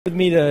With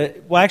me to,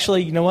 well,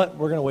 actually, you know what?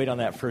 We're going to wait on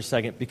that for a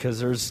second because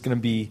there's going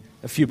to be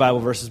a few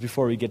Bible verses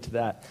before we get to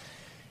that.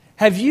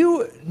 Have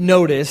you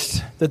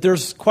noticed that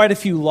there's quite a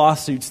few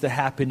lawsuits that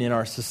happen in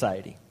our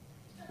society?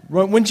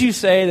 Wouldn't you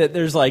say that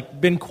there's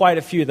been quite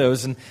a few of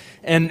those?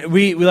 And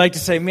we like to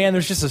say, man,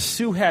 there's just a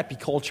sue-happy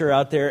culture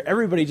out there.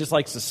 Everybody just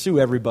likes to sue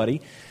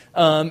everybody.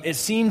 It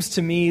seems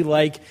to me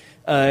like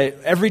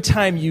every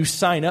time you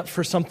sign up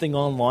for something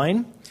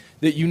online,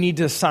 that you need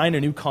to sign a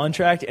new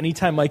contract.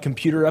 Anytime my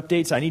computer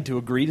updates, I need to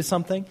agree to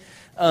something.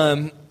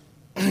 And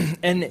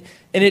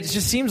it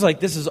just seems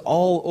like this is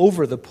all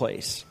over the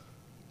place.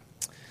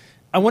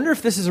 I wonder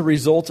if this is a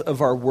result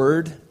of our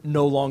word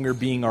no longer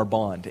being our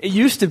bond. It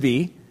used to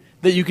be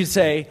that you could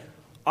say,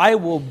 I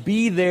will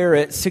be there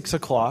at 6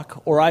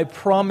 o'clock, or I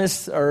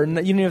promise, or you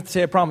didn't have to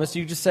say I promise,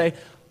 you just say,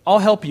 I'll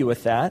help you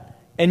with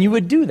that, and you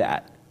would do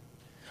that.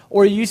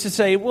 Or you used to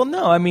say, well,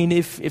 no, I mean,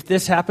 if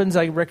this happens,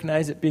 I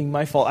recognize it being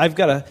my fault. I've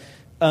got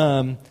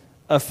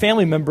a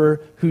family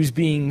member who's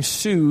being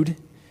sued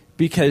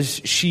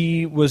because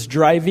she was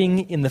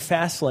driving in the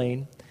fast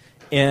lane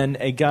and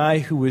a guy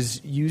who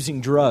was using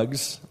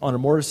drugs on a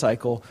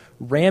motorcycle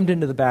rammed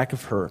into the back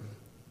of her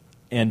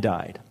and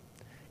died.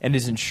 And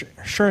his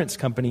insurance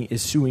company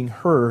is suing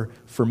her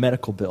for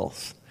medical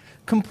bills.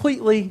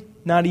 Completely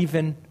not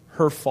even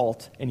her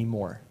fault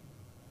anymore.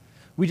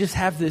 We just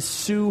have this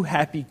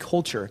sue-happy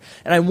culture.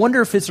 And I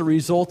wonder if it's a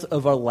result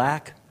of a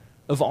lack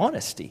of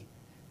honesty.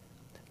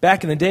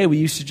 Back in the day, we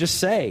used to just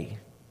say,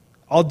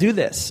 I'll do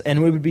this,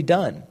 and we would be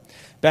done.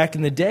 Back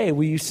in the day,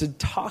 we used to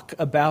talk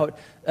about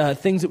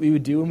things that we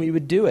would do, and we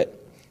would do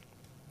it.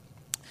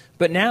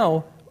 But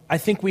now, I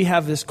think we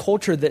have this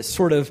culture that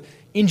sort of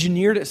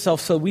engineered itself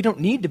so we don't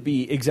need to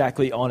be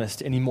exactly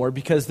honest anymore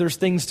because there's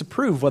things to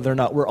prove whether or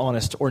not we're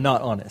honest or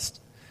not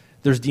honest.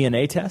 There's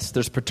DNA tests,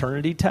 there's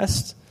paternity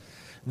tests,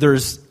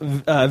 there's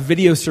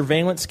video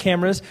surveillance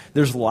cameras.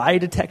 There's lie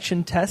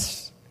detection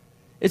tests.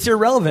 It's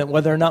irrelevant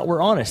whether or not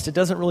we're honest. It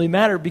doesn't really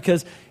matter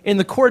because in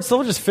the courts,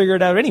 they'll just figure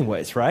it out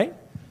anyways, right?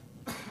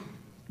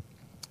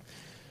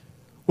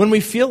 When we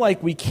feel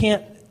like we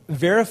can't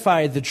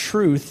verify the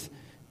truth,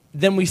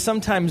 then we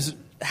sometimes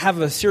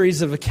have a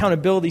series of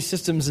accountability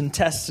systems and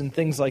tests and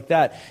things like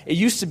that. It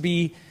used to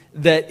be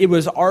that it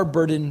was our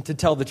burden to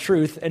tell the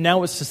truth, and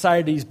now it's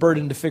society's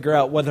burden to figure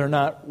out whether or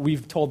not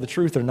we've told the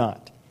truth or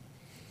not.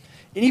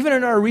 And even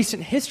in our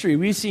recent history,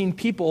 we've seen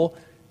people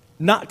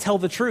not tell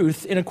the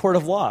truth in a court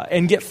of law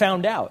and get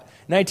found out.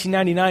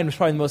 1999 was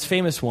probably the most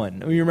famous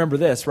one. You remember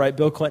this, right?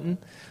 Bill Clinton.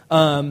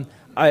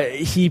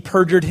 He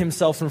perjured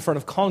himself in front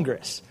of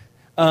Congress.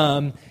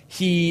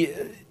 He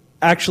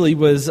actually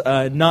was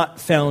not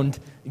found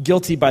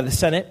guilty by the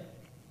Senate,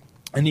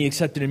 and he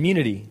accepted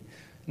immunity.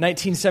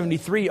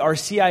 1973, our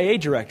CIA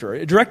director,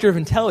 a director of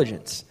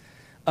intelligence,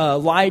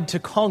 lied to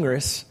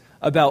Congress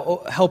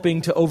about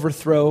helping to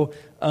overthrow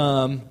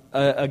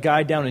a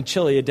guy down in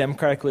Chile, a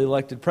democratically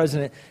elected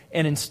president,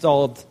 and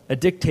installed a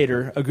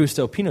dictator,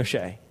 Augusto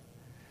Pinochet,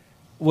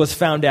 was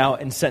found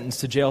out and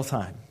sentenced to jail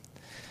time.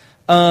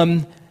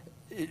 Do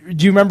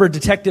you remember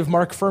Detective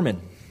Mark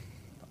Furman?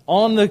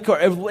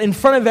 In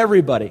front of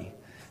everybody,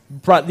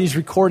 brought these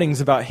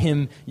recordings about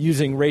him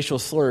using racial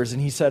slurs,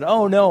 and he said,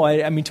 oh no,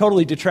 I mean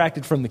totally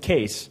detracted from the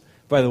case,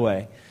 by the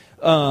way.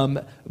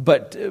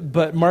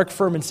 But Mark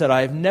Furman said,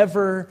 I've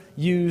never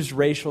used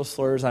racial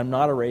slurs. I'm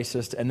not a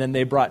racist. And then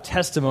they brought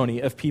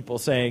testimony of people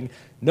saying,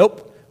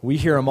 nope, we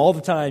hear him all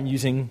the time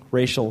using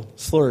racial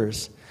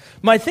slurs.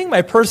 My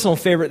personal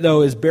favorite,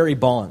 though, is Barry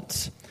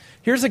Bonds.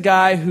 Here's a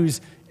guy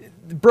who's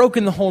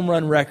broken the home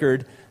run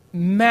record,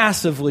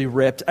 massively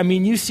ripped. I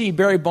mean, you see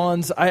Barry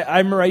Bonds, I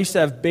remember I used to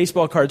have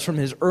baseball cards from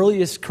his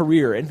earliest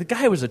career, and the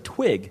guy was a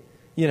twig,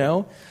 you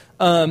know.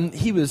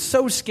 He was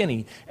so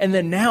skinny. And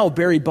then now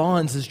Barry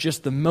Bonds is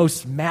just the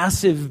most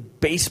massive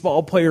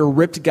baseball player,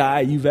 ripped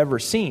guy you've ever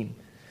seen.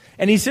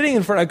 And he's sitting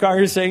in front of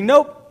Congress saying,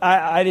 nope,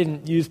 I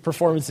didn't use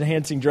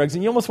performance-enhancing drugs.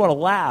 And you almost want to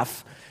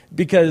laugh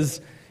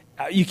because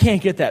you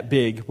can't get that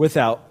big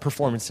without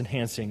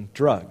performance-enhancing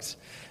drugs.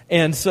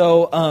 And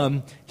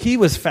so he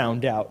was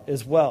found out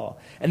as well.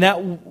 And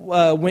that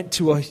went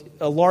to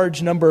a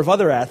large number of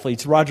other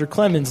athletes, Roger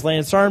Clemens,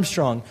 Lance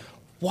Armstrong.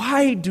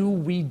 Why do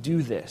we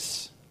do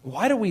this?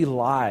 Why do we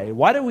lie?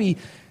 Why do we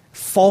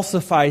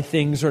falsify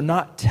things or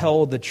not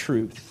tell the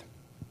truth?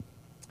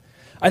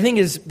 I think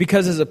it's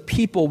because as a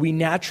people, we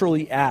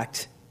naturally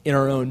act in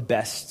our own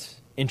best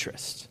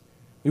interest.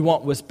 We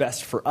want what's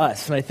best for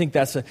us. And I think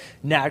that's a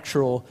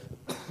natural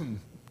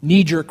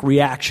knee-jerk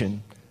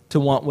reaction to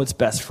want what's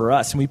best for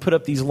us. And we put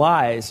up these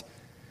lies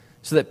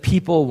so that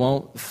people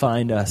won't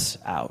find us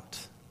out.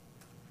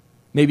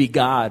 Maybe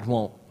God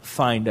won't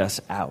find us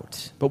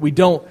out. But we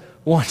don't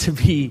want to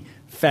be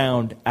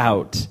found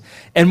out.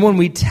 And when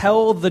we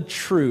tell the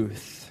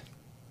truth,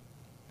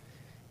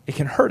 it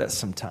can hurt us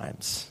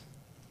sometimes.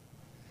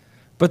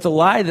 But the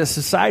lie that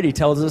society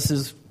tells us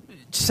is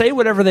say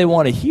whatever they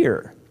want to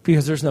hear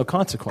because there's no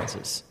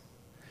consequences.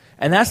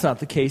 And that's not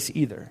the case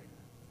either.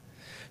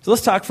 So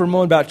let's talk for a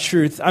moment about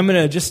truth. I'm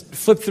going to just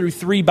flip through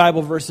 3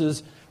 Bible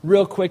verses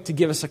real quick to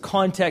give us a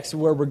context of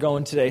where we're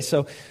going today.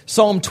 So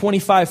Psalm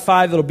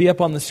 25:5, it'll be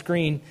up on the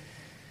screen.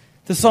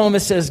 The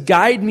psalmist says,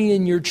 "Guide me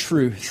in your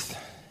truth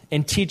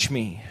and teach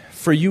me,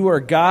 for you are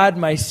God,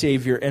 my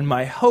Savior, and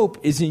my hope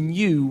is in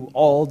you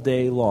all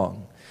day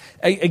long."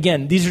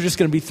 Again, these are just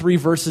going to be 3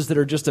 verses that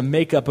are just a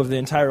makeup of the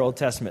entire Old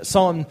Testament.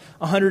 Psalm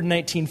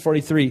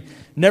 119:43,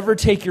 "Never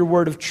take your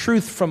word of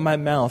truth from my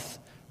mouth,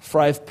 for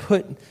I've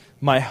put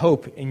my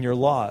hope in your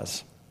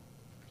laws."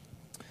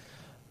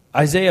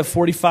 Isaiah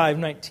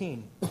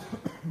 45:19,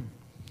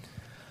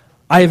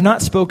 "I have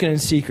not spoken in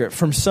secret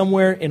from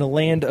somewhere in a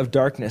land of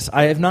darkness.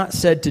 I have not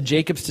said to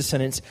Jacob's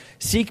descendants,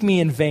 'Seek me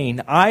in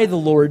vain.' I, the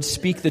Lord,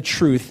 speak the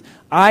truth.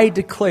 I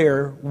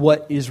declare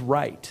what is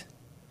right."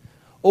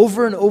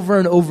 Over and over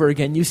and over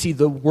again, you see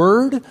the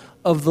word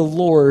of the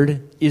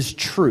Lord is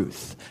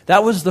truth.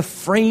 That was the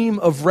frame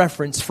of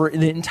reference for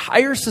the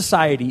entire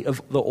society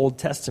of the Old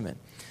Testament.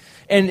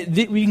 And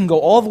we can go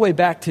all the way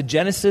back to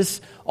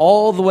Genesis,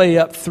 all the way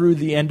up through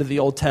the end of the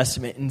Old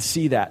Testament and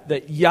see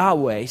that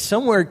Yahweh,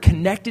 somewhere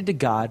connected to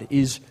God,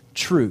 is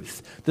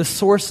truth. The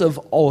source of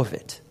all of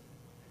it.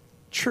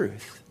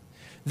 Truth.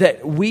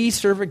 That we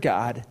serve a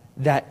God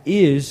that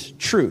is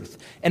truth.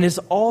 And it's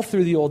all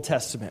through the Old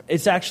Testament.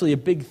 It's actually a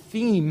big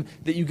theme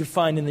that you could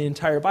find in the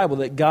entire Bible,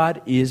 that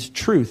God is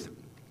truth.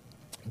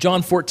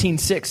 John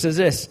 14:6 says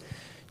this,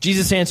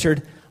 Jesus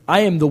answered, "I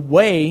am the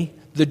way,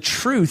 the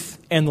truth,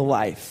 and the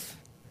life.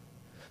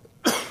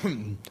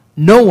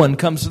 No one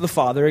comes to the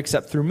Father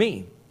except through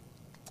me."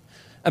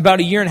 About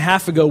a year and a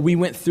half ago, we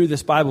went through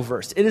this Bible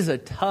verse. It is a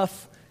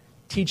tough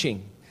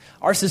teaching.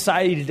 Our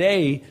society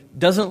today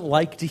doesn't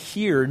like to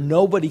hear,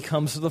 "Nobody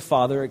comes to the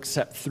Father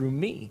except through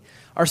me."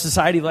 Our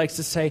society likes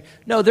to say,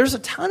 "No, there's a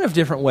ton of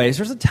different ways.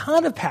 There's a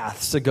ton of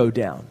paths to go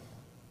down."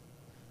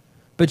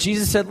 But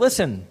Jesus said,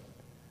 "Listen,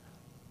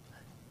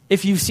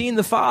 if you've seen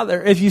the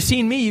Father, if you've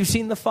seen me, you've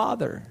seen the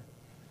Father.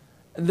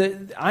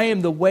 I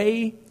am the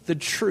way, the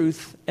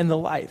truth, and the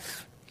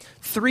life."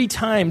 3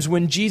 times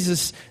when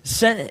Jesus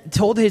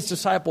told his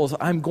disciples,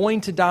 "I'm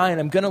going to die and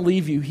I'm going to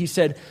leave you," he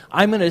said,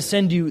 "I'm going to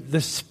send you the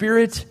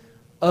Spirit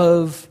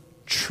of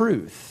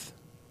truth."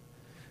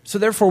 So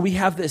therefore we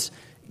have this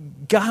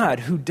God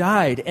who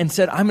died and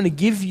said, "I'm going to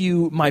give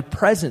you my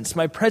presence.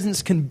 My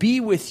presence can be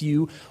with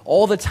you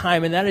all the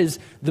time, and that is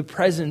the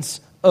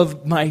presence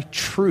of my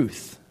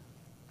truth."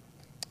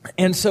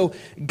 And so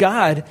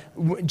God,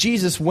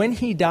 Jesus, when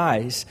he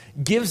dies,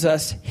 gives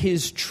us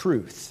his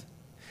truth.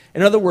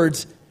 In other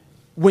words,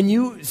 when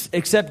you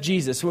accept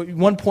Jesus, at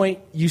one point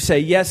you say,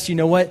 "Yes, you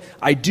know what?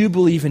 I do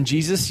believe in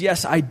Jesus.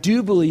 Yes, I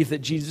do believe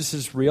that Jesus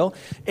is real.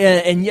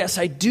 And yes,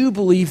 I do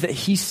believe that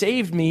he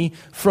saved me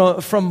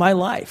from my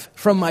life,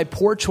 from my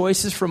poor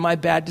choices, from my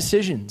bad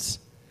decisions.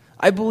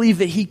 I believe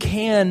that he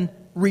can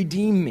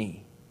redeem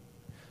me."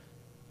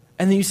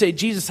 And then you say,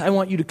 "Jesus, I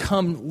want you to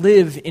come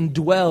live and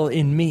dwell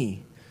in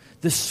me."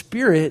 The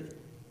Spirit,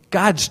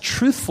 God's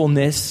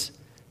truthfulness,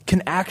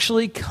 can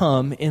actually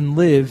come and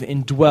live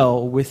and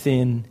dwell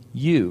within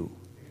you.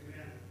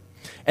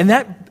 And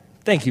that,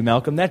 thank you,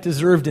 Malcolm, that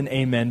deserved an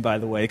amen, by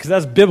the way, because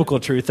that's biblical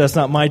truth, that's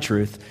not my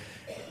truth.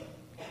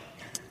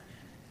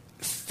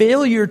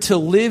 Failure to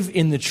live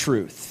in the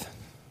truth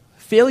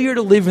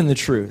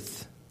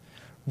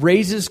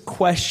raises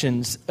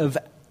questions of,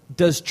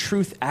 does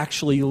truth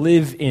actually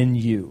live in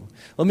you?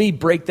 Let me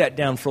break that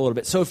down for a little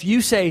bit. So if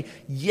you say,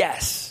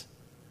 "Yes,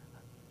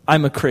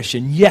 I'm a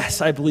Christian.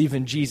 Yes, I believe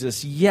in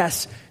Jesus.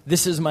 Yes,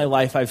 this is my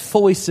life. I've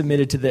fully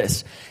submitted to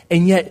this,"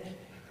 and yet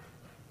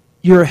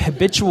you're a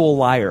habitual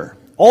liar.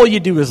 All you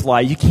do is lie.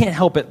 You can't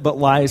help it but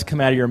lies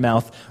come out of your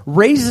mouth.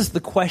 Raises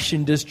the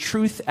question, does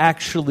truth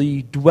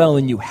actually dwell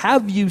in you?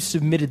 Have you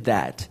submitted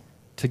that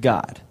to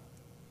God?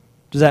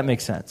 Does that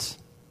make sense?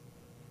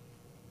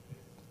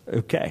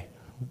 Okay.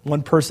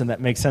 One person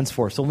that makes sense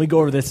for. So let me go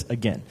over this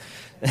again.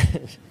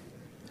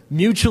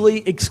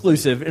 Mutually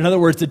exclusive. In other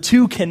words, the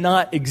two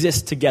cannot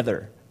exist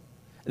together.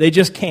 They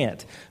just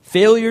can't.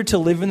 Failure to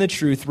live in the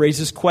truth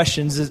raises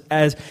questions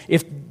as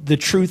if the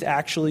truth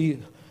actually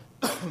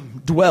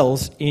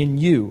dwells in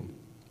you.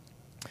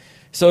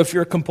 So if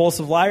you're a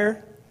compulsive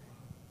liar,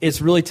 it's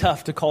really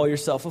tough to call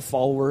yourself a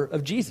follower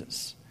of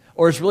Jesus.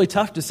 Or it's really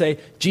tough to say,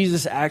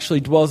 Jesus actually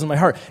dwells in my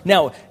heart.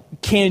 Now,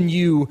 can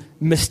you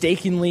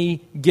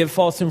mistakenly give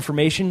false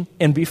information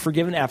and be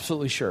forgiven?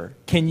 Absolutely sure.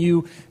 Can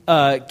you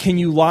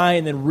lie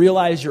and then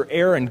realize your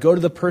error and go to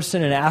the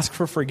person and ask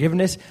for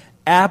forgiveness?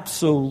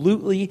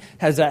 Absolutely.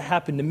 Has that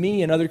happened to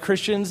me and other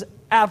Christians?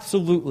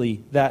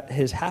 Absolutely, that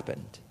has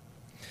happened.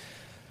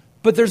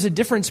 But there's a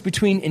difference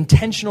between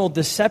intentional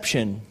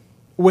deception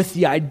with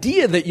the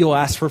idea that you'll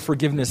ask for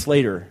forgiveness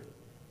later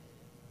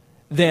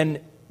than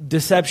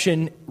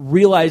deception,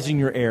 realizing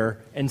your error,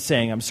 and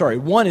saying, "I'm sorry."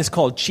 One is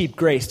called cheap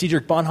grace.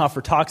 Dietrich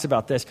Bonhoeffer talks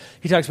about this.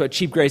 He talks about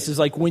cheap grace. It's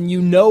like when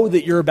you know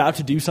that you're about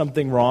to do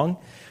something wrong,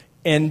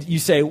 and you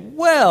say,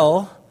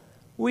 well,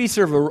 we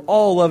serve an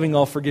all-loving,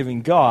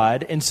 all-forgiving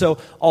God, and so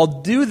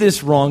I'll do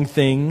this wrong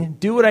thing,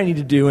 do what I need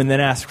to do, and then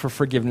ask for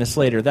forgiveness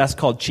later. That's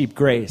called cheap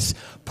grace.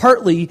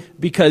 Partly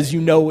because you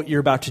know what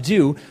you're about to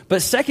do,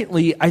 but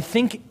secondly, I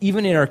think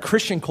even in our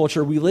Christian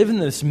culture, we live in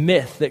this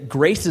myth that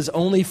grace is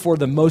only for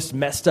the most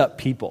messed up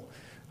people,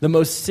 the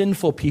most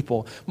sinful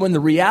people, when the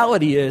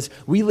reality is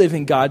we live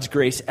in God's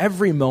grace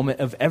every moment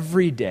of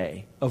every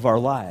day of our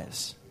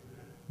lives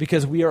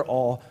because we are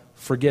all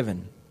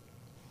forgiven.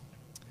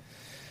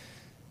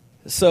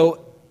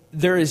 So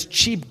there is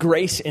cheap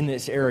grace in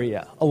this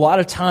area. A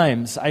lot of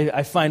times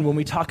I find when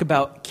we talk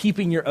about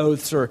keeping your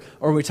oaths or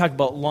we talk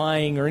about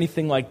lying or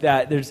anything like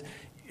that,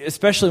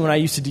 especially when I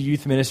used to do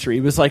youth ministry,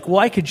 it was like, well,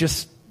 I could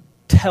just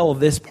tell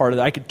this part of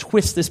it. I could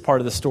twist this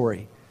part of the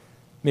story,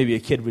 maybe a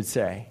kid would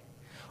say.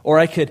 Or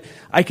I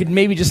could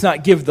maybe just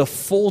not give the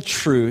full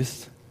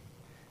truth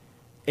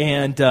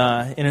and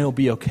it'll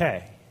be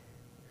okay.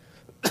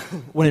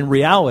 When in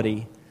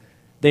reality,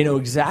 they know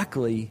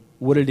exactly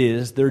what it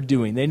is they're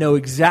doing. They know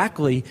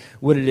exactly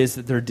what it is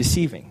that they're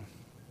deceiving.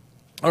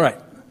 All right,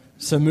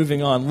 so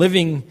moving on.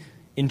 Living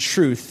in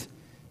truth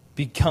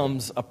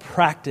becomes a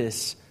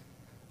practice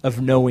of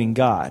knowing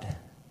God.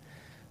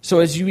 So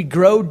as we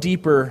grow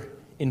deeper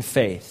in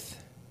faith,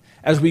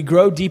 as we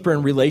grow deeper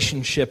in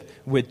relationship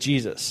with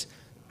Jesus,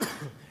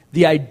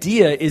 the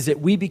idea is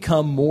that we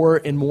become more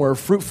and more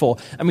fruitful.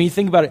 I mean, you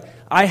think about it.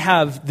 I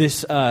have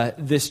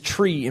this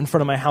tree in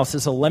front of my house.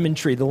 It's a lemon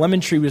tree. The lemon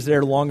tree was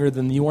there longer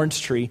than the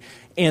orange tree,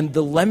 and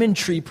the lemon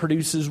tree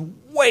produces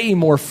way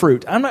more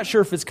fruit. I'm not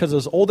sure if it's because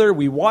it's older.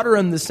 We water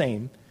them the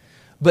same,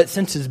 but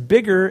since it's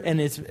bigger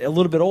and it's a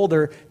little bit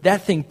older,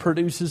 that thing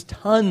produces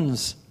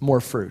tons more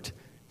fruit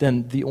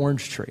than the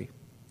orange tree,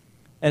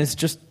 and it's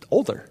just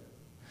older.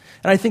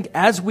 And I think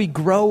as we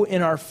grow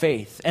in our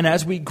faith and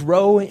as we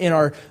grow in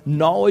our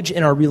knowledge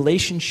and our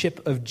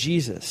relationship of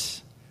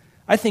Jesus,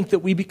 I think that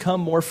we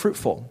become more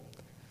fruitful.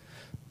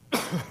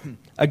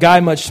 A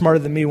guy much smarter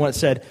than me once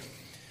said,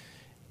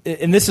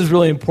 and this is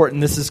really important,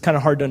 this is kind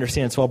of hard to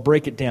understand, so I'll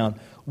break it down.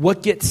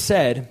 What gets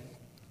said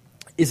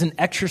is an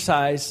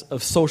exercise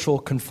of social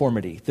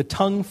conformity. The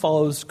tongue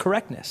follows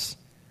correctness,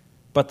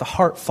 but the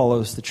heart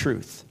follows the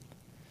truth.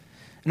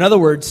 In other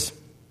words,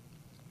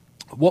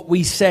 what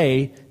we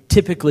say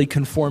typically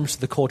conforms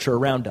to the culture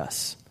around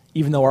us,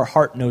 even though our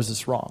heart knows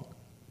it's wrong.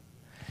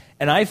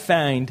 And I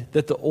find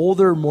that the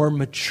older, more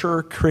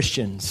mature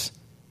Christians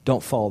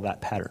don't follow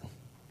that pattern.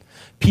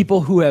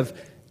 People who have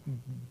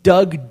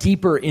dug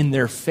deeper in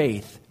their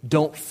faith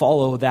don't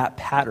follow that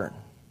pattern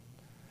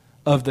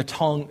of the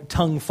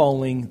tongue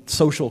following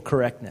social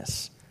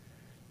correctness.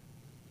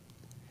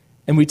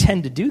 And we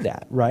tend to do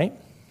that, right?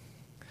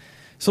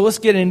 So let's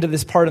get into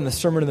this part in the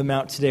Sermon on the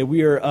Mount today.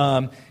 We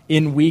are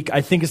in week,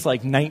 I think it's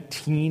like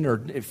 19 or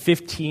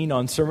 15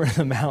 on Sermon on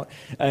the Mount.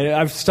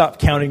 I've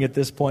stopped counting at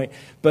this point.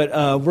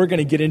 But we're going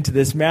to get into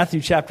this. Matthew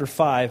chapter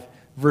 5,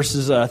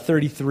 verses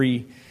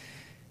 33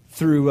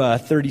 through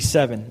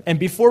 37. And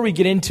before we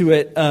get into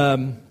it,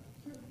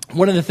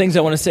 one of the things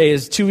I want to say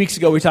is 2 weeks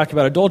ago we talked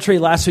about adultery,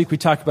 last week we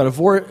talked about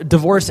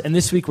divorce, and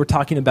this week we're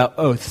talking about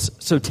oaths.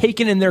 So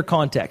taken in their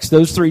context,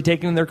 those three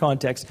taken in their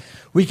context,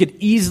 we could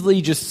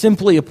easily just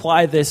simply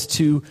apply this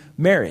to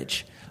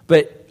marriage.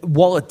 But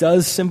while it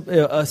does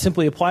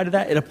simply apply to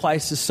that, it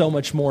applies to so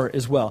much more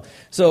as well.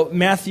 So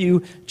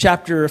Matthew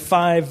chapter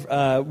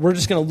 5, we're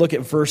just going to look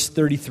at verse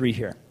 33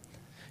 here.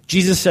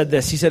 Jesus said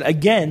this. He said,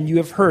 "Again, you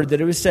have heard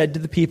that it was said to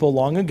the people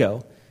long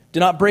ago,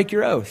 'Do not break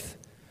your oath,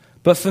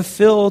 but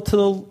fulfill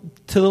to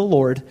the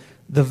Lord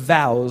the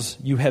vows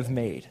you have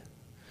made.'"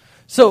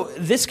 So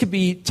this could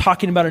be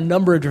talking about a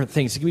number of different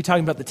things. It could be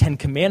talking about the Ten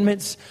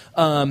Commandments,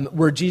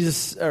 where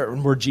Jesus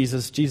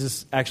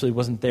actually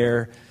wasn't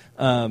there.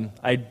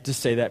 I just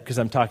say that because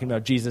I'm talking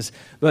about Jesus.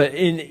 But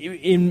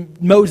in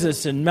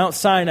Moses and Mount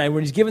Sinai,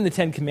 when he's given the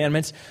Ten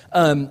Commandments,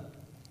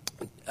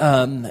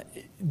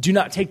 do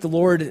not take the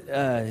Lord,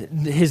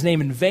 his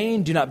name in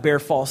vain. Do not bear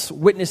false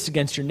witness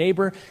against your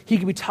neighbor. He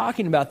could be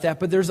talking about that,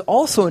 but there's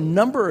also a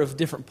number of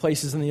different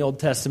places in the Old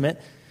Testament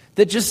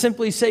that just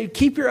simply say,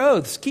 keep your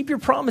oaths, keep your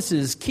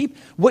promises, keep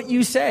what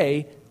you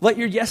say. Let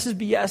your yeses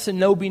be yes and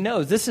no be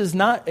no's. This is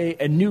not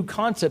a new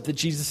concept that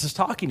Jesus is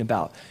talking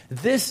about.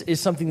 This is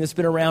something that's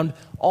been around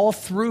all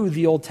through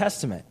the Old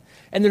Testament.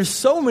 And there's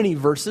so many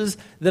verses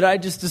that I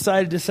just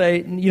decided to say,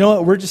 you know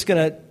what,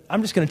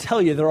 I'm just going to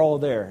tell you they're all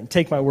there and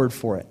take my word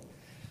for it.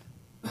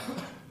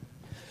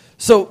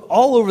 So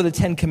all over the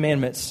Ten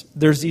Commandments,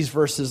 there's these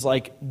verses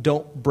like,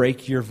 don't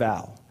break your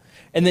vow.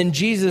 And then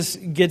Jesus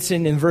gets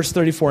in verse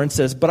 34 and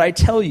says, "But I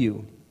tell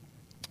you,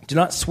 do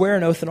not swear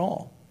an oath at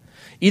all,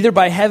 either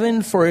by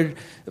heaven, for it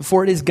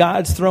is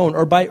God's throne,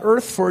 or by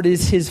earth, for it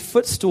is his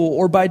footstool,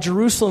 or by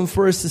Jerusalem,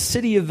 for it is the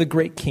city of the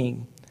great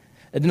king.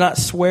 And do not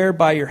swear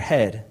by your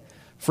head,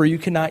 for you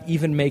cannot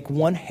even make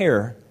one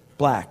hair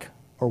black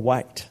or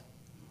white."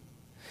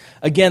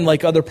 Again,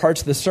 like other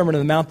parts of the Sermon on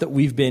the Mount that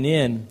we've been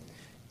in,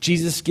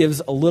 Jesus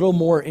gives a little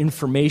more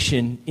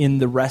information in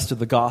the rest of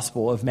the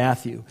Gospel of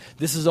Matthew.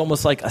 This is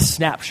almost like a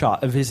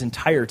snapshot of his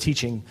entire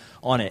teaching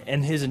on it.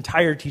 And his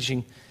entire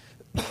teaching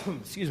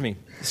excuse me,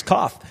 this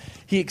cough,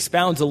 he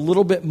expounds a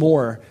little bit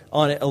more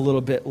on it a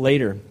little bit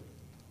later.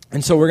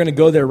 And so we're going to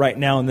go there right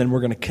now, and then we're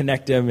going to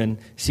connect them and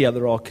see how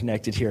they're all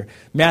connected here.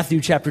 Matthew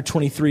chapter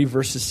 23,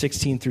 verses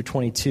 16 through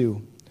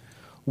 22.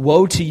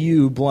 Woe to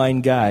you,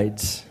 blind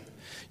guides!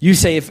 You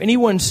say, if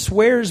anyone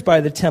swears by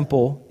the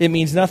temple, it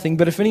means nothing,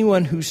 but if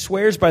anyone who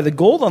swears by the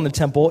gold on the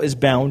temple is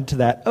bound to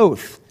that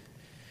oath.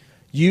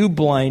 You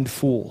blind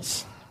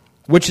fools!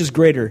 Which is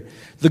greater,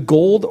 the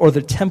gold or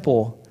the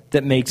temple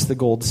that makes the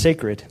gold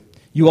sacred?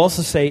 You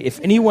also say, if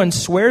anyone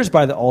swears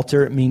by the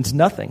altar, it means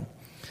nothing.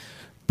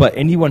 But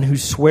anyone who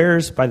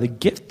swears by the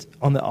gift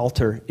on the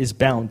altar is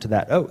bound to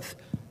that oath.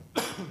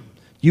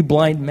 You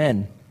blind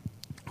men,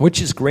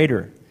 which is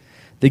greater,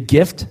 the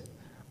gift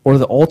or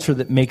the altar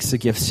that makes the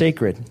gift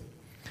sacred?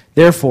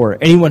 Therefore,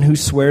 anyone who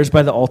swears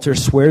by the altar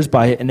swears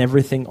by it and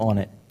everything on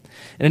it.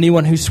 And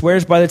anyone who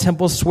swears by the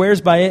temple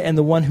swears by it and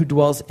the one who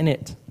dwells in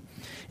it.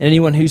 And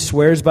anyone who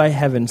swears by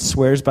heaven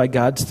swears by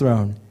God's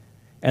throne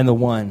and the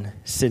one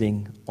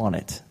sitting on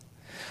it.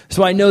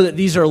 So I know that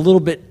these are a little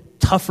bit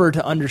tougher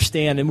to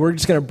understand, and we're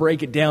just going to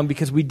break it down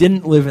because we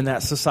didn't live in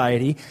that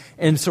society.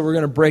 And so we're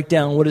going to break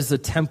down what is the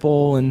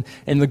temple and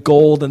the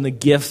gold and the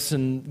gifts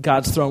and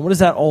God's throne. What does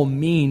that all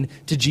mean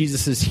to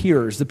Jesus'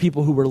 hearers, the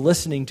people who were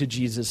listening to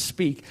Jesus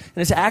speak?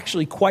 And it's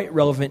actually quite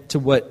relevant to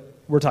what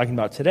we're talking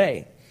about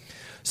today.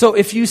 So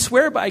if you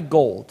swear by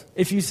gold,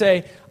 if you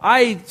say,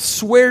 I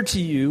swear to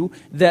you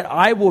that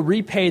I will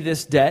repay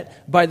this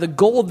debt by the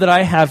gold that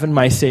I have in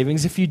my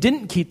savings, if you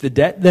didn't keep the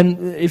debt,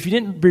 then if you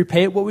didn't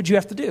repay it, what would you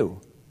have to do?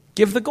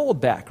 Give the gold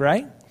back,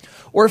 right?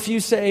 Or if you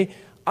say,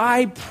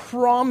 I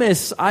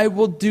promise I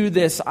will do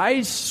this.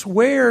 I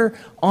swear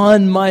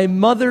on my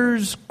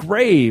mother's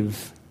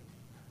grave,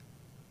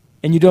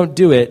 and you don't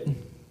do it,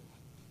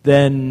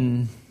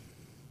 then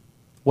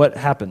what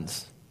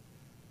happens?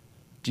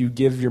 Do you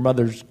give your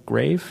mother's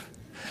grave?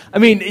 I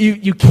mean,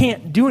 you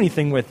can't do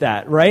anything with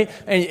that, right?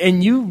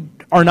 And you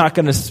are not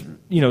going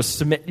to,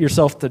 submit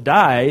yourself to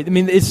die. I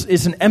mean,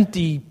 it's an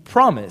empty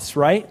promise,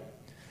 right?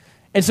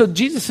 And so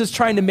Jesus is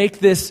trying to make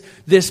this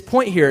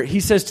point here. He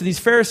says to these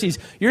Pharisees,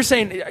 you're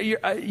saying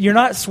you're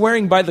not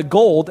swearing by the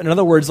gold. In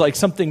other words, like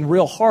something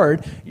real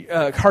hard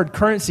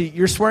currency.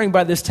 You're swearing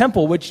by this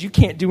temple, which you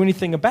can't do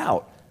anything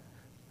about.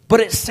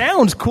 But it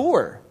sounds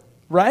cooler,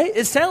 right?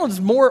 It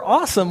sounds more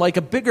awesome, like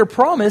a bigger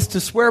promise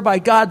to swear by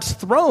God's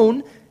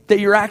throne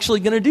that you're actually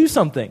going to do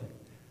something.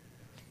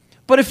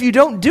 But if you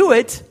don't do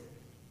it,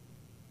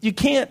 you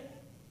can't,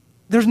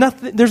 there's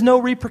no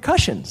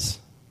repercussions.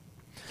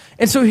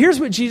 And so here's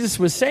what Jesus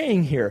was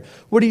saying here.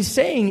 What he's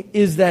saying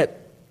is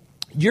that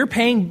you're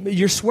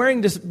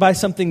swearing by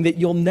something that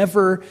you'll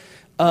never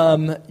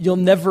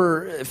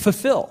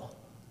fulfill.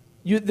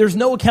 There's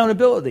no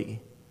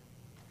accountability.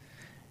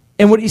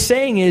 And what he's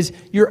saying is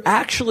you're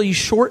actually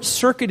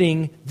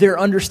short-circuiting their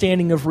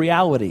understanding of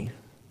reality.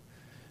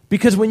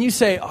 Because when you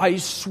say, I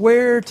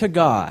swear to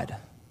God,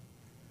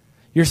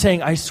 you're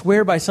saying, I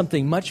swear by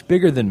something much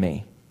bigger than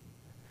me.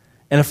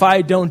 And if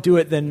I don't do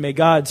it, then may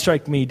God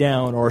strike me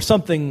down, or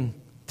something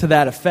to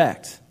that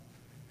effect.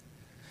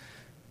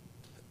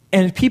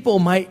 And people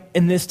might,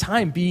 in this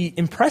time, be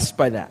impressed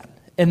by that.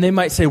 And they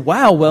might say,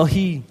 wow, well,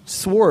 he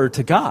swore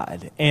to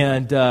God.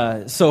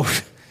 And so,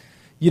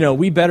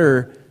 we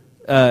better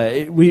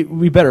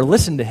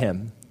listen to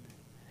him.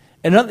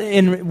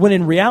 And when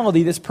in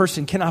reality, this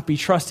person cannot be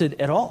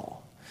trusted at all.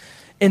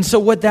 And so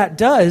what that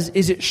does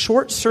is it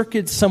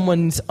short-circuits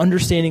someone's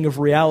understanding of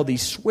reality.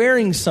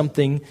 Swearing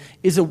something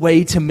is a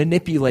way to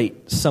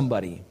manipulate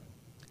somebody.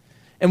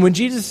 And when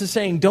Jesus is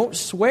saying don't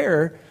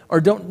swear or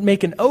don't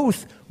make an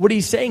oath, what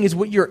he's saying is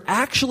what you're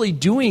actually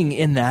doing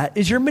in that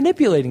is you're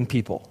manipulating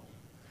people.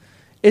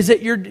 Is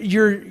that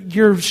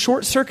you're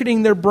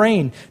short-circuiting their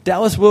brain.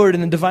 Dallas Willard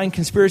in The Divine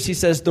Conspiracy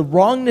says, the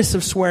wrongness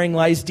of swearing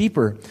lies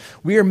deeper.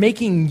 We are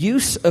making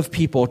use of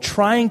people,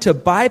 trying to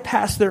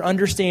bypass their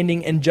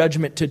understanding and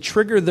judgment to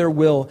trigger their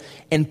will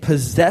and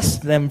possess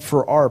them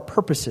for our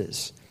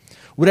purposes.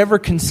 Whatever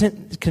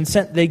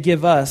consent they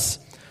give us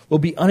will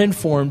be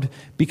uninformed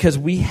because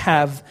we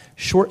have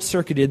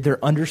short-circuited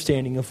their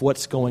understanding of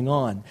what's going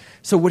on.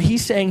 So what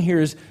he's saying here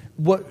is,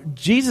 what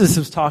Jesus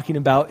is talking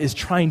about is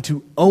trying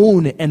to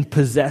own and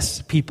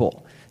possess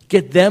people.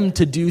 Get them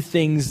to do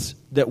things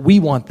that we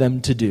want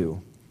them to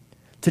do.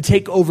 To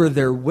take over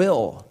their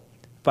will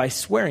by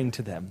swearing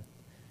to them.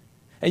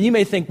 And you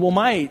may think, well,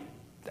 when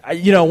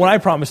I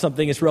promise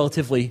something, it's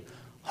relatively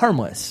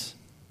harmless.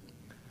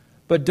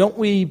 But don't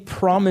we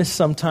promise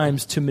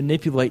sometimes to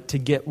manipulate to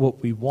get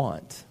what we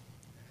want?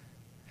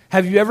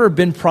 Have you ever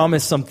been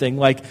promised something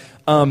like,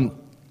 I've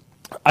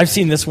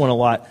seen this one a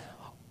lot,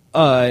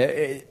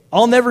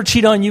 I'll never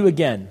cheat on you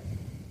again.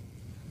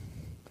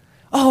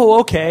 Oh,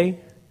 okay.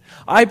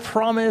 I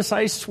promise,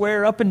 I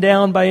swear up and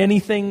down by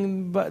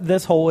anything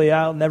that's holy,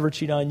 I'll never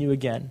cheat on you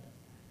again.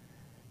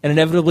 And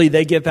inevitably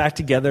they get back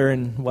together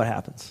and what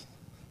happens?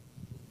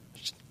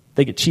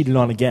 They get cheated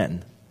on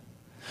again.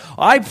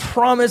 I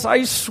promise,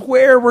 I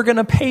swear we're going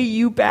to pay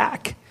you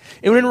back.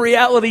 And in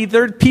reality,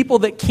 they're people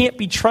that can't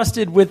be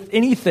trusted with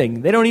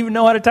anything. They don't even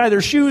know how to tie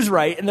their shoes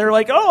right. And they're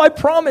like, oh, I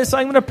promise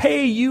I'm going to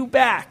pay you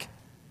back.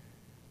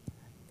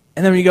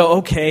 And then you go,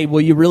 okay,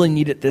 well, you really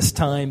need it this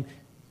time.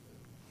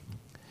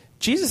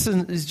 Jesus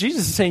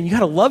is saying you got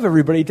to love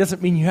everybody. It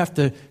doesn't mean you have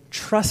to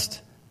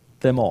trust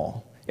them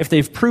all if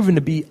they've proven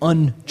to be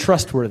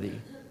untrustworthy.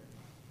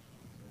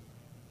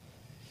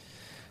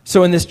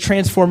 So in this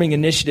transforming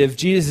initiative,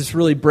 Jesus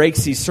really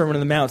breaks these Sermon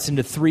on the Mounts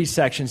into three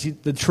sections.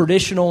 The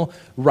traditional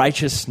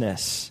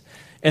righteousness,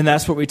 and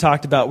that's what we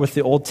talked about with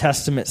the Old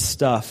Testament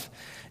stuff.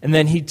 And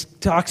then he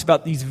talks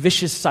about these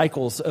vicious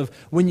cycles of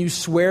when you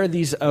swear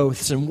these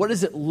oaths, and what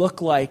does it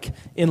look like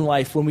in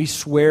life when we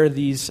swear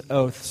these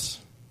oaths.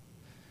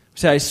 We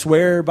say, I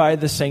swear by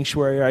the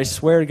sanctuary, or I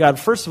swear to God.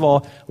 First of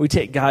all, we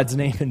take God's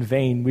name in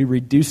vain. We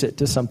reduce it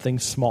to something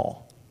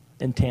small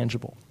and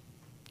tangible.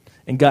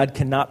 And God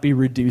cannot be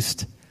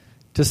reduced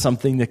to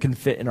something that can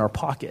fit in our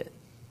pocket.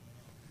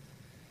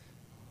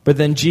 But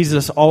then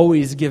Jesus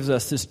always gives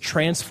us this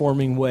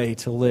transforming way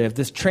to live,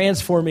 this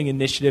transforming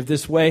initiative.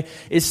 This way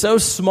is so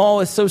small,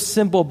 it's so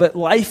simple, but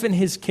life in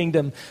his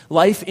kingdom,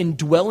 life in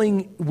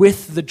dwelling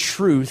with the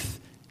truth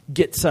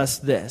gets us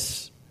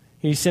this.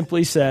 He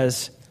simply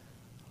says,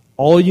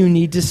 all you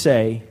need to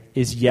say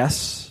is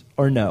yes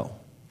or no.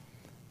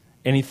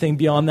 Anything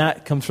beyond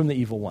that comes from the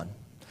evil one.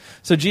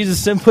 So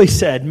Jesus simply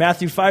said,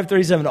 Matthew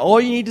 5:37,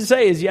 all you need to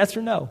say is yes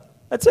or no.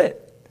 That's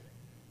it.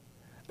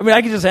 I mean,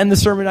 I could just end the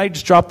sermon, I could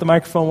just drop the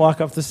microphone,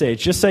 walk off the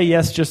stage. Just say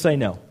yes, just say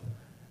no.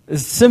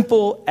 As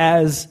simple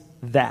as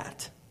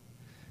that.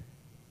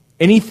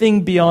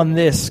 Anything beyond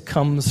this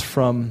comes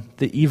from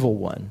the evil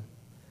one.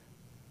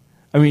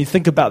 I mean,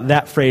 think about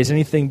that phrase,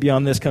 anything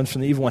beyond this comes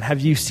from the evil one. Have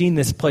you seen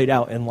this played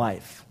out in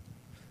life?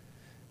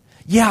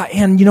 Yeah,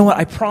 and you know what?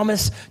 I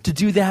promise to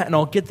do that, and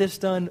I'll get this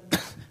done.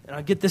 And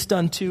I'll get this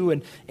done too,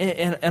 and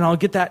I'll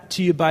get that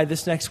to you by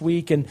this next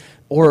week.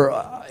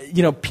 Or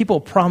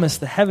people promise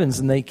the heavens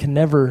and they can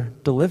never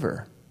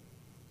deliver.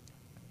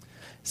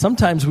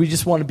 Sometimes we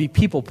just want to be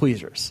people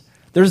pleasers.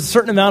 There's a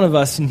certain amount of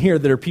us in here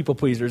that are people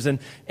pleasers. And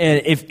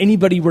if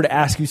anybody were to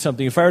ask you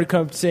something, if I were to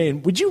come up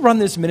saying, would you run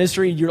this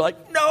ministry? And you're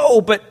like,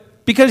 no, but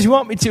because you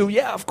want me to.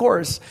 Yeah, of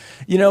course.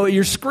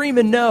 You're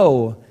screaming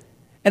no.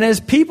 And as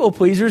people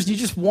pleasers, you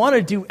just want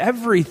to do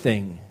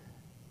everything.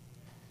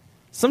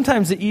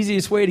 Sometimes the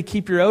easiest way to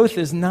keep your oath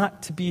is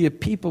not to be a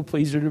people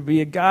pleaser, to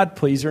be a God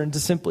pleaser, and to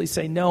simply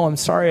say, no, I'm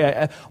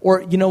sorry.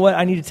 Or, you know what,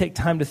 I need to take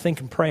time to think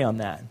and pray on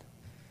that.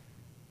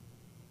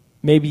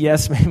 Maybe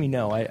yes, maybe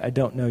no. I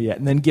don't know yet.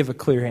 And then give a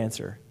clear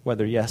answer,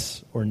 whether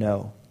yes or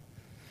no.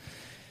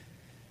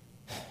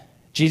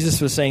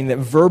 Jesus was saying that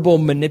verbal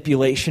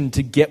manipulation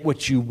to get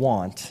what you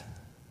want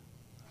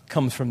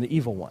comes from the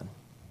evil one.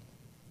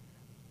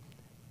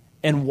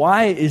 And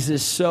why is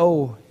this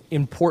so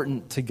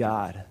important to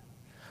God?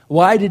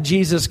 Why did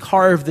Jesus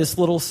carve this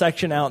little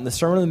section out in the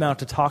Sermon on the Mount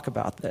to talk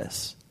about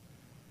this?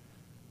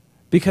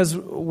 Because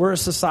we're a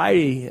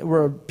society,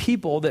 we're a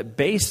people that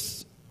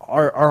base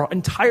our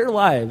entire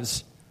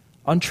lives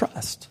on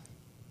trust.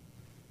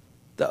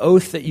 The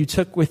oath that you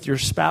took with your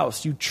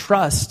spouse, you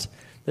trust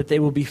that they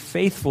will be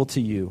faithful to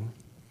you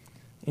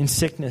in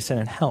sickness and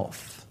in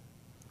health.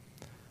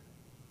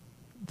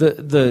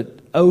 The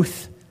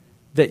oath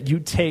that you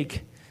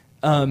take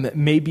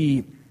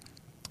maybe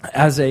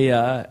as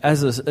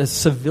a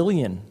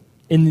civilian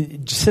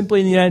simply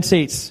in the United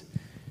States,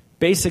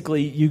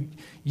 basically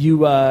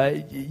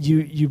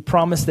you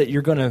promise that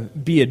you're going to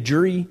be a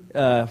jury.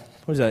 What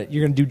is that?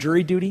 You're going to do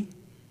jury duty,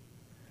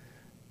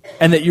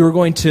 and that you're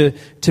going to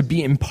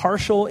be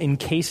impartial in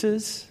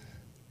cases.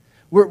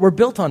 We're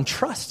built on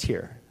trust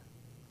here,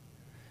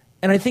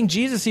 and I think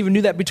Jesus even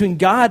knew that between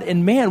God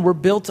and man, we're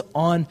built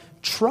on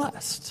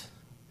trust,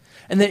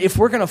 and that if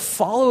we're going to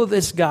follow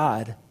this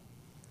God.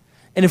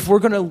 And if we're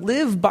going to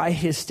live by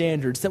his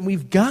standards, then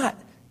we've got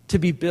to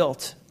be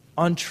built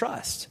on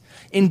trust.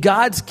 In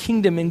God's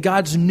kingdom, in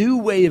God's new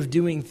way of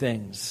doing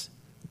things,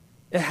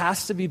 it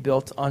has to be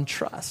built on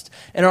trust.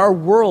 And our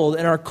world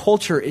and our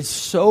culture is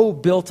so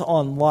built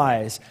on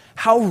lies.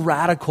 How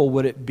radical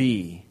would it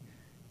be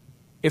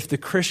if the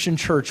Christian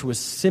church was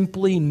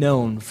simply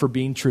known for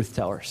being truth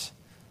tellers?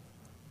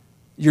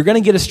 You're going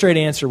to get a straight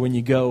answer when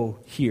you go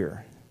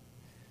here.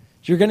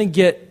 You're going to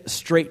get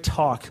straight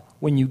talk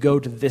when you go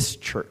to this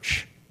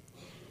church,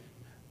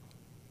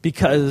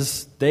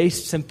 because they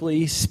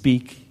simply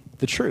speak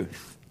the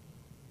truth.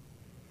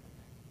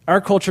 Our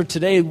culture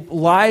today,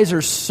 lies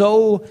are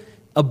so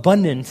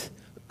abundant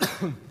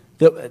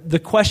that the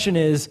question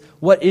is,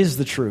 what is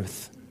the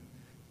truth?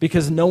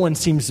 Because no one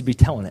seems to be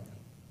telling it.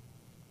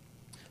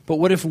 But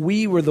what if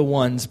we were the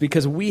ones,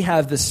 because we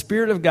have the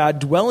Spirit of God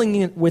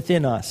dwelling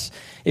within us,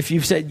 if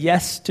you've said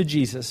yes to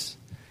Jesus,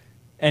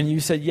 and you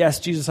said,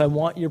 yes, Jesus, I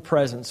want your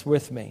presence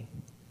with me.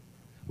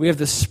 We have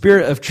the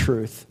Spirit of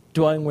truth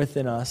dwelling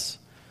within us.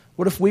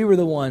 What if we were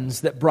the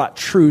ones that brought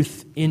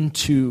truth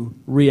into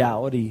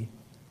reality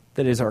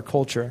that is our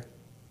culture?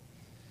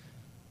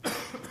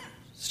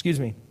 Excuse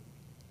me.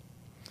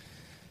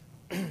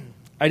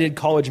 I did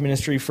college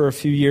ministry for a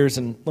few years,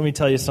 and let me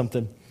tell you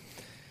something.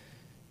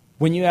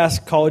 when you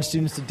ask college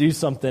students to do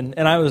something,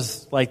 and I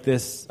was like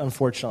this,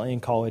 unfortunately, in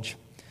college,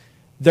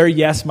 their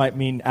yes might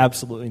mean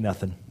absolutely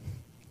nothing.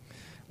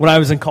 When I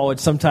was in college,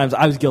 sometimes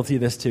I was guilty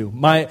of this too.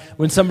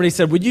 When somebody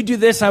said, would you do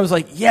this? I was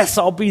like, yes,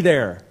 I'll be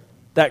there.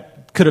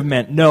 That could have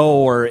meant no,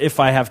 or if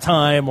I have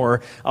time,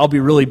 or I'll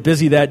be really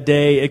busy that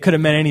day. It could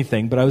have meant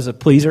anything, but I was a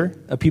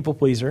pleaser, a people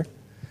pleaser.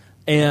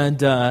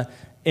 And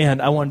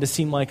I wanted to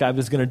seem like I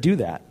was going to do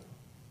that.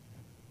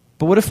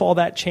 But what if all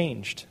that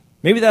changed?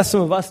 Maybe that's some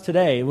of us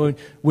today.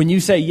 When you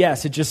say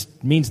yes, it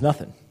just means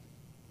nothing.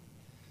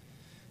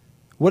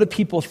 What do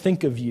people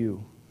think of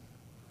you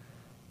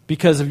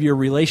because of your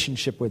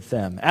relationship with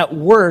them? At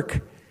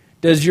work,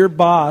 does your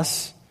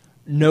boss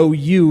know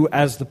you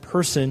as the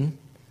person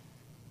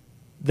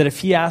that if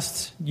he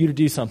asked you to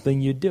do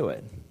something, you'd do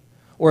it?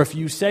 Or if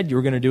you said you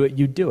were going to do it,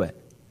 you'd do it?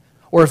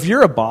 Or if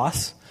you're a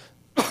boss,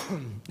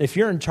 if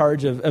you're in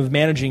charge of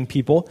managing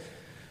people,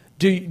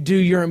 do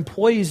your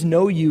employees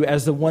know you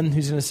as the one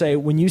who's going to say,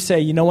 when you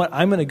say, you know what,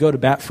 I'm going to go to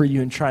bat for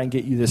you and try and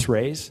get you this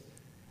raise,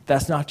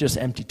 that's not just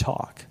empty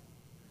talk.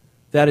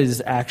 That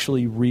is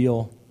actually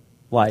real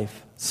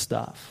life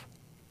stuff.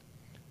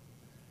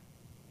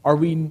 Are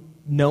we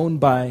known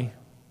by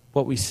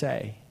what we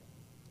say?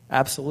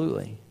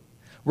 Absolutely.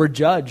 We're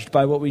judged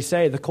by what we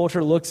say. The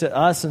culture looks at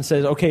us and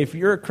says, okay, if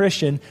you're a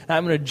Christian,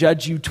 I'm going to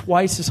judge you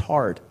twice as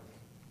hard.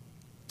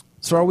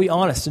 So are we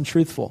honest and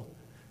truthful?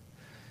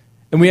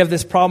 And we have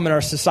this problem in our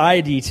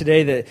society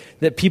today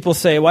that people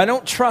say, well, I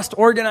don't trust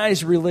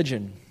organized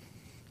religion.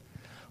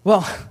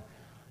 Well,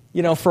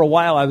 for a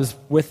while I was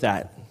with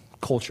that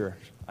culture.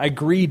 I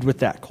agreed with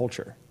that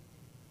culture.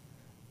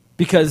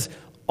 Because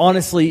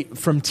honestly,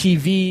 from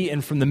TV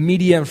and from the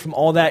media and from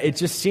all that, it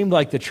just seemed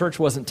like the church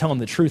wasn't telling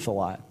the truth a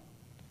lot.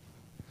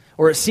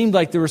 Or it seemed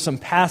like there were some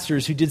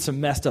pastors who did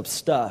some messed up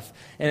stuff.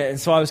 And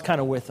so I was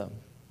kind of with them.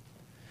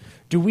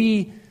 Do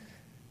we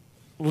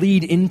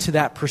lead into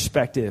that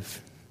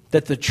perspective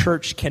that the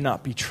church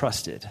cannot be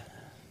trusted?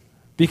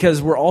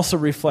 Because we're also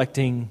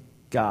reflecting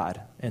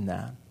God in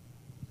that.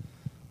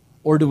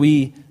 Or do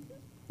we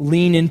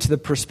lean into the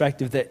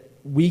perspective that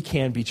we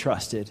can be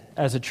trusted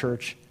as a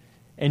church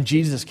and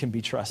Jesus can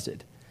be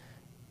trusted?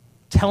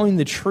 Telling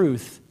the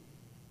truth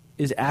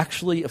is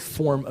actually a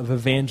form of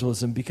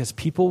evangelism because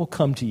people will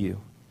come to you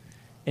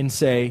and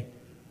say,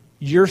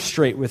 you're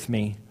straight with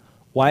me.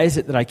 Why is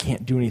it that I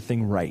can't do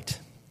anything right?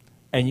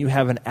 And you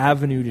have an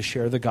avenue to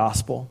share the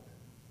gospel.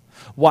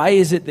 Why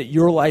is it that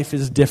your life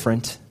is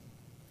different?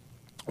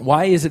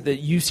 Why is it that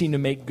you seem to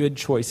make good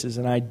choices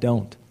and I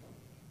don't?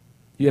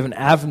 You have an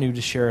avenue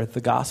to share the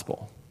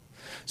gospel.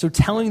 So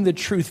telling the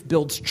truth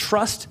builds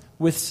trust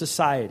with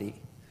society.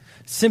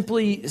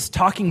 Simply is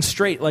talking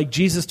straight like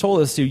Jesus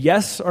told us to,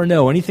 yes or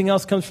no. Anything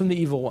else comes from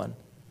the evil one.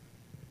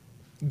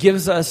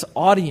 Gives us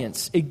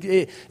audience.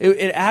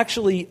 It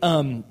actually,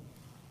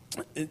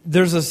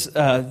 there's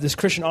this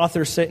Christian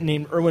author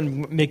named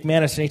Erwin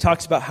McManus, and he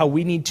talks about how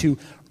we need to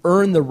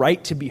earn the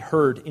right to be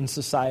heard in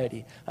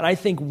society. And I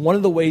think one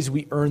of the ways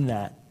we earn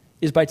that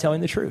is by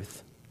telling the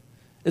truth,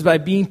 is by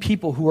being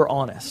people who are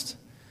honest,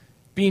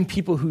 being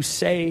people who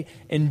say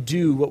and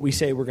do what we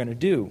say we're going to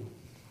do.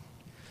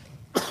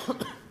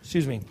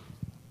 Excuse me.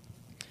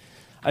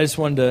 I just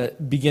wanted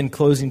to begin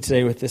closing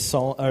today with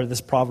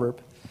this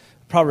proverb.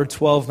 Proverb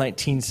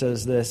 12:19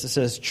 says this. It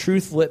says,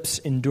 truth lips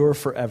endure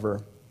forever,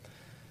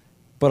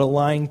 but a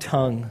lying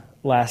tongue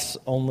lasts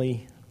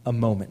only a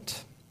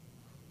moment.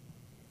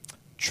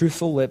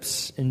 Truthful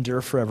lips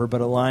endure forever,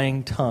 but a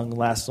lying tongue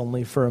lasts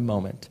only for a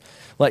moment.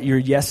 Let your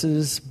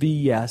yeses be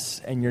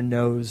yes and your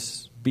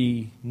no's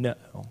be no.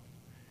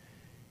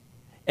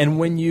 And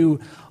when you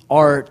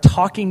are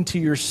talking to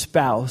your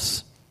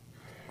spouse,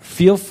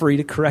 feel free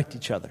to correct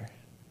each other.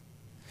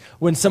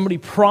 When somebody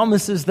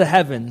promises the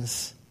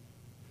heavens,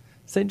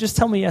 say, just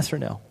tell me yes or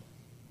no.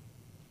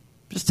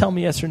 Just tell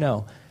me yes or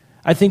no.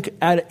 I think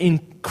in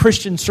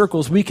Christian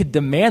circles, we could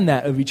demand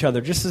that of each other,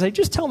 just to say,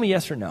 just tell me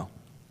yes or no.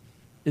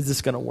 Is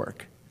this going to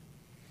work?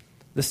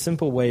 The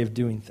simple way of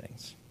doing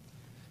things.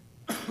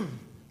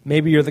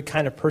 Maybe you're the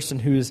kind of person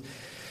who's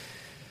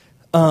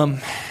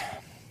has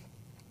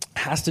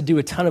to do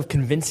a ton of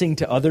convincing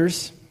to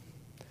others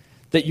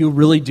that you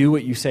really do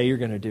what you say you're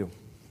going to do.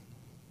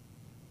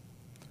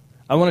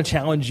 I want to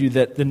challenge you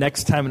that the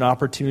next time an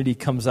opportunity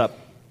comes up,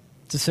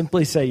 to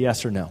simply say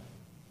yes or no.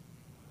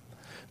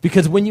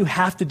 Because when you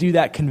have to do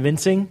that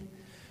convincing,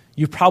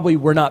 you probably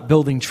were not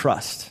building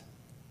trust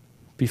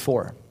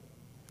before.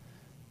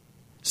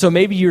 So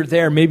maybe you're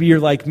there, maybe you're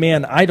like,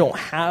 man, I don't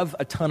have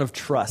a ton of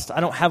trust.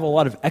 I don't have a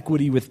lot of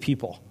equity with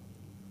people.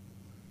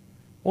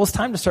 Well, it's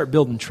time to start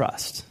building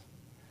trust.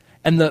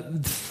 And the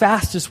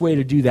fastest way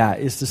to do that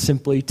is to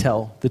simply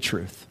tell the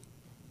truth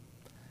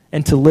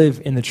and to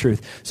live in the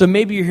truth. So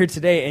maybe you're here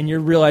today and you're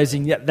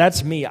realizing, yeah,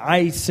 that's me.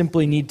 I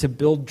simply need to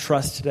build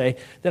trust today.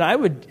 Then I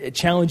would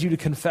challenge you to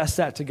confess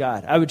that to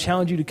God. I would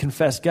challenge you to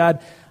confess,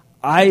 God,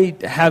 I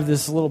have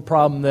this little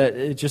problem that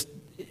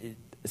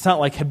it's not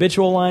like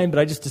habitual lying, but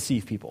I just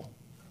deceive people.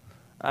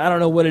 I don't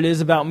know what it is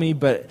about me,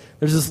 but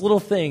there's this little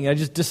thing. I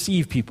just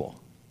deceive people.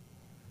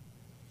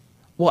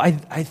 Well,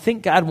 I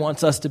think God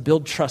wants us to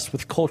build trust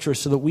with culture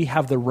so that we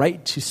have the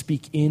right to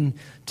speak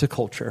into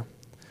culture,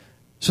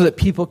 so that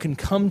people can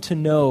come to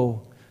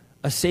know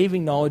a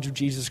saving knowledge of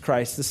Jesus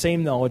Christ, the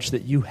same knowledge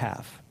that you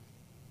have.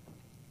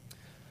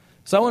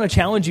 So I want to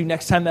challenge you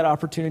next time that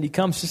opportunity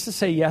comes just to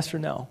say yes or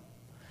no,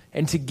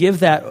 and to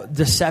give that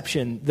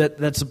deception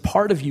that's a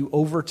part of you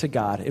over to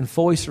God and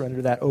fully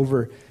surrender that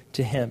over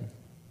to Him.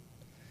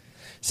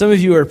 Some of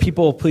you are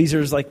people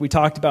pleasers like we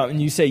talked about,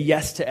 and you say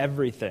yes to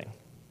everything,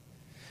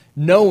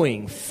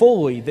 knowing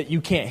fully that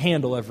you can't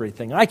handle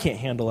everything. I can't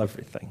handle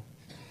everything.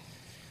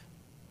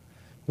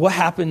 What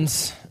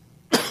happens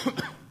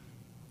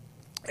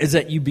is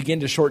that you begin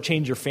to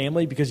shortchange your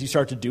family because you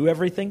start to do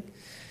everything.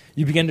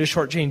 You begin to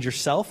shortchange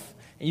yourself,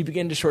 and you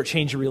begin to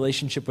shortchange your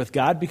relationship with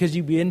God because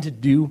you begin to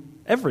do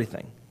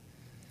everything.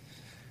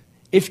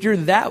 If you're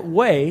that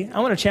way,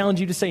 I want to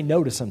challenge you to say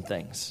no to some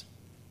things,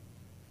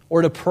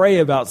 or to pray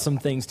about some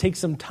things. Take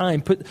some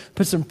time, put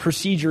some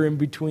procedure in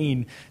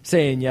between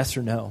saying yes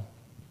or no,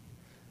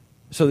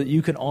 so that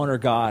you can honor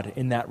God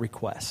in that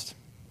request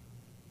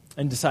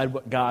and decide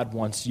what God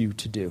wants you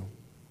to do.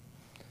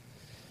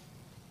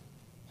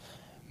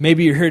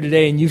 Maybe you're here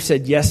today and you've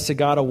said yes to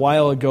God a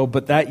while ago,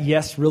 but that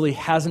yes really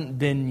hasn't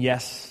been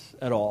yes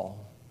at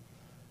all.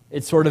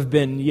 It's sort of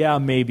been, yeah,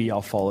 maybe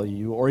I'll follow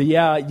you. Or,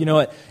 yeah, you know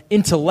what,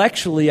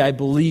 intellectually I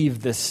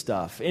believe this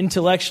stuff.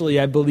 Intellectually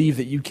I believe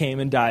that you came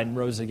and died and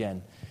rose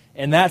again.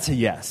 And that's a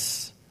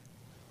yes.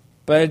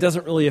 But it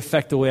doesn't really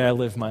affect the way I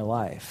live my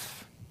life.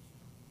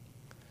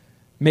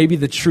 Maybe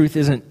the truth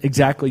isn't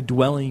exactly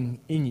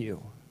dwelling in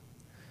you.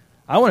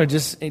 I want to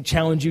just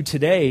challenge you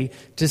today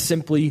to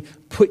simply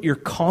put your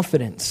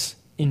confidence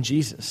in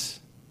Jesus.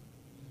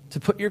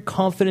 To put your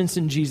confidence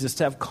in Jesus,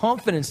 to have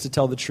confidence to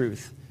tell the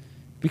truth,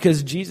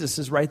 because Jesus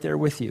is right there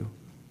with you.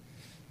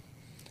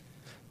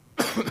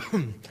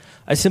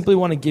 I simply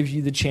want to give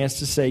you the chance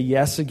to say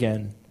yes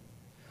again.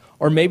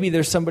 Or maybe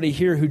there's somebody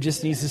here who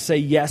just needs to say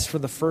yes for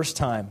the first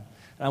time,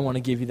 and I want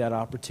to give you that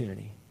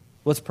opportunity.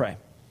 Let's pray.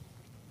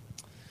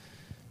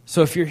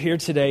 So if you're here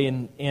today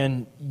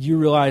and you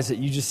realize that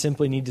you just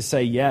simply need to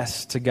say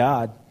yes to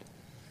God,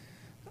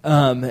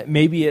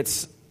 maybe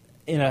it's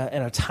in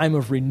a time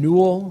of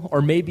renewal,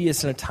 or maybe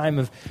it's in a time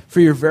of,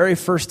 for your very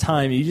first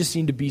time, you just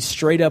need to be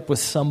straight up with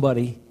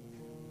somebody,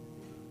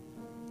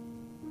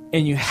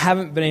 and you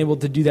haven't been able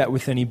to do that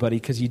with anybody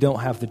because you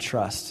don't have the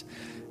trust.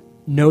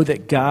 Know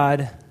that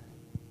God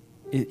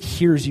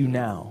hears you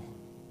now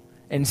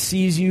and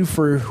sees you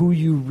for who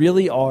you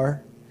really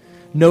are,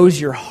 knows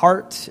your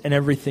heart and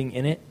everything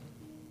in it,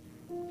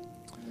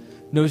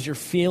 knows your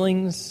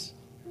feelings,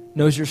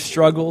 knows your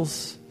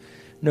struggles,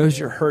 knows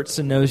your hurts,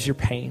 and knows your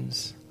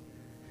pains.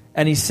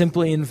 And He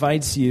simply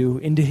invites you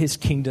into His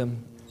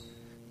kingdom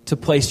to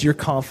place your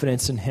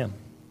confidence in Him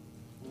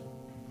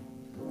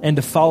and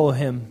to follow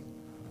Him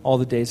all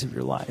the days of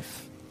your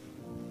life.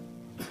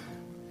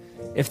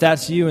 If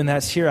that's you and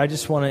that's here, I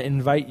just want to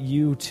invite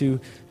you to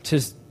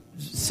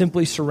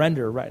simply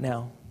surrender right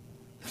now.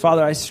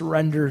 Father, I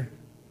surrender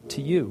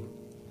to you.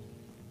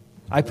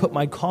 I put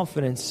my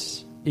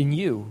confidence in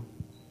you,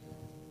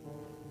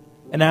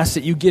 and ask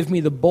that you give me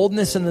the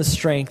boldness and the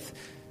strength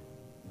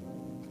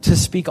to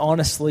speak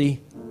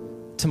honestly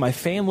to my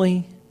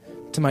family,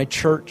 to my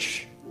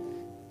church,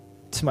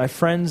 to my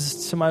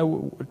friends,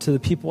 to the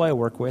people I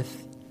work with,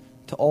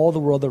 to all the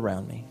world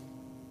around me.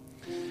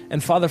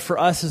 And Father, for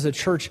us as a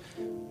church,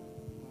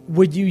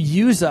 would you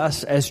use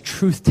us as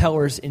truth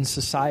tellers in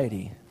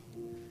society?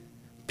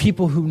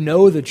 People who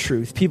know the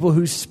truth, people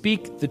who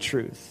speak the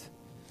truth.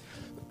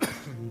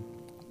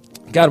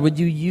 God, would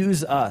you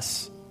use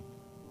us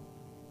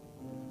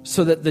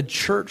so that the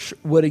church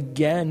would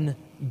again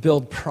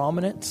build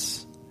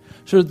prominence,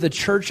 so that the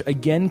church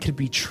again could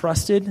be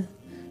trusted,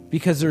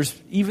 because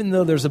even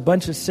though there's a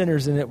bunch of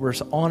sinners in it, we're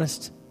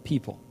honest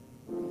people.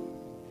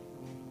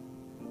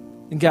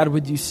 And God,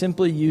 would you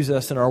simply use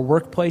us in our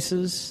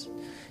workplaces,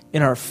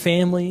 in our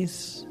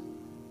families?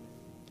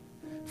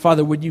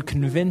 Father, would you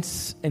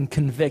convince and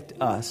convict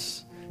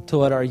us to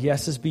let our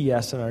yeses be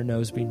yes and our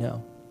nos be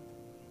no?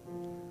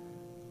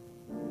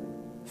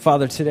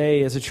 Father,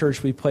 today as a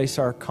church, we place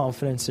our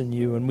confidence in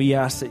you, and we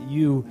ask that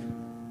you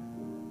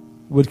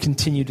would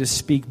continue to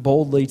speak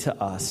boldly to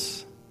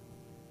us.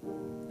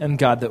 And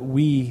God, that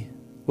we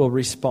will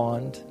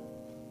respond,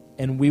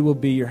 and we will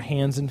be your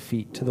hands and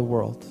feet to the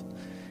world.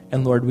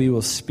 And Lord, we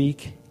will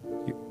speak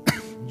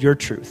your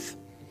truth.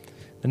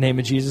 In the name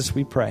of Jesus,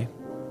 we pray.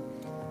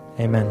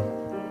 Amen.